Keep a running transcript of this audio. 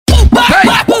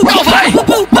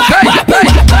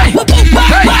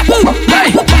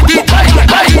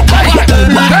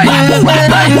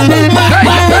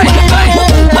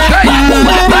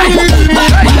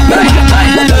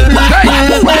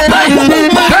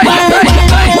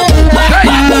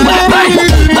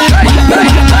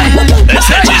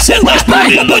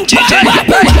No DJ,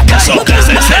 quer socar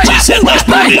 700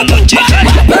 por minuto, DJ,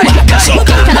 quer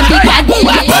socar na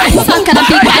picadinha, soca na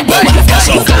picadinha, quer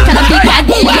socar na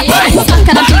picadinha,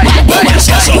 soca na picadinha,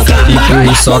 quer socar empurra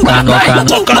e soca no cano,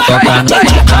 toca no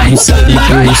carro,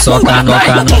 empurra e soca no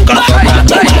cano, toca no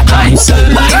carro.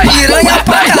 Piranha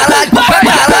pra caralho, pra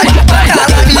caralho, pra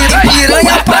caralho,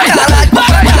 piranha pra caralho, pra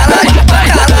caralho, pra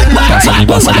caralho. Passa de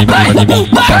passa de passa de mim,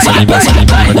 passa de passa de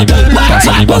passa de mim,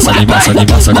 passa de passa de passa de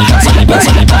passa de passa de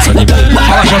passa de passa de mim.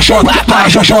 Rala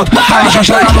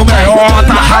xoxota no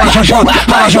meiota, rala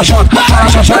xoxota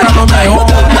no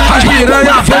meiota. As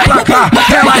piranha vem pra cá,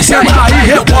 elas senta e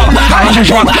rebola. Rala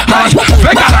xoxota,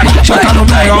 vem caralho, xota no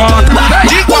meiota.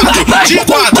 De quatro, vai de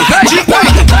quatro, amiga.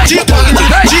 Oi, vai de quatro,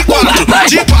 amiga.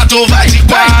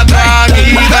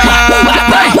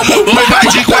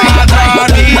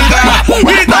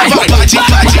 Então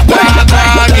vai de quatro,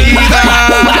 amiga.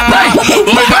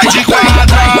 Oi, vai de quatro,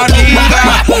 amiga.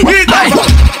 Então vai.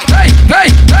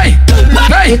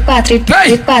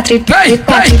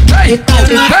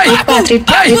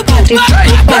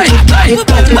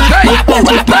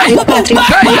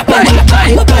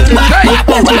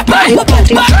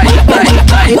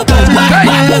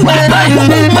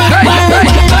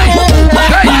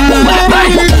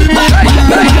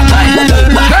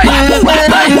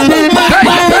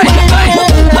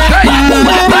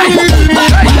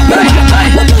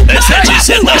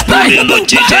 No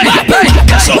DJ,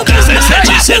 quer socar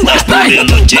 700 por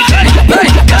minuto, DJ,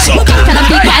 quer socar na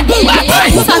picadinha,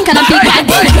 soca na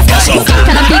picadinha, quer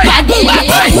socar na picadinha,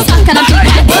 soca na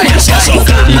picadinha, quer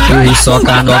socar empurra e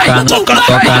soca no cano, toca no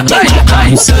carro,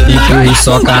 empurra e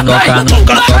soca no cano,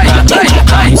 toca no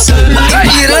carro.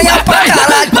 Piranha pra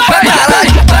caralho, pra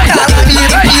caralho, pra caralho,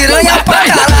 piranha pra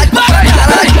caralho, pra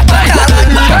caralho, pra caralho.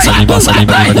 Passa de passa de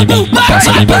passa de mim,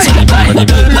 passa de passa de passa de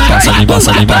mim, passa de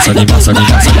passa de passa de passa de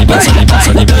passa de passa de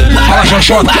passa de mim. Rala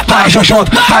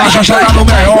xoxota no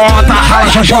meiota, rala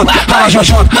xoxota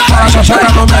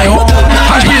no meiota.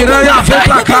 As piranha vem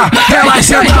pra cá, elas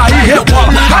senta e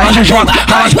rebola. Rala xoxota,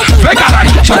 vem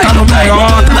caralho, xota no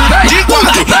meiota. De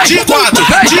quatro, vai de quatro,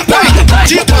 amiga.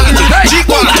 Oi, vai de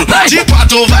quatro, amiga.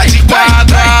 Então vai de quatro,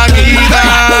 amiga.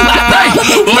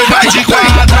 Oi, vai de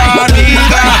quatro,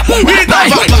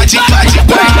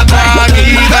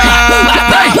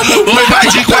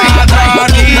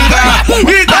 amiga.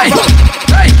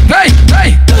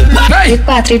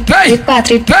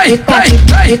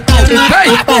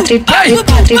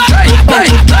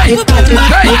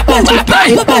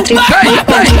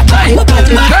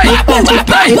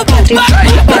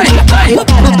 Então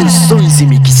Produções e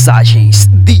mixagens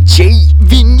DJ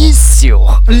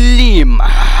Vinicius Lima.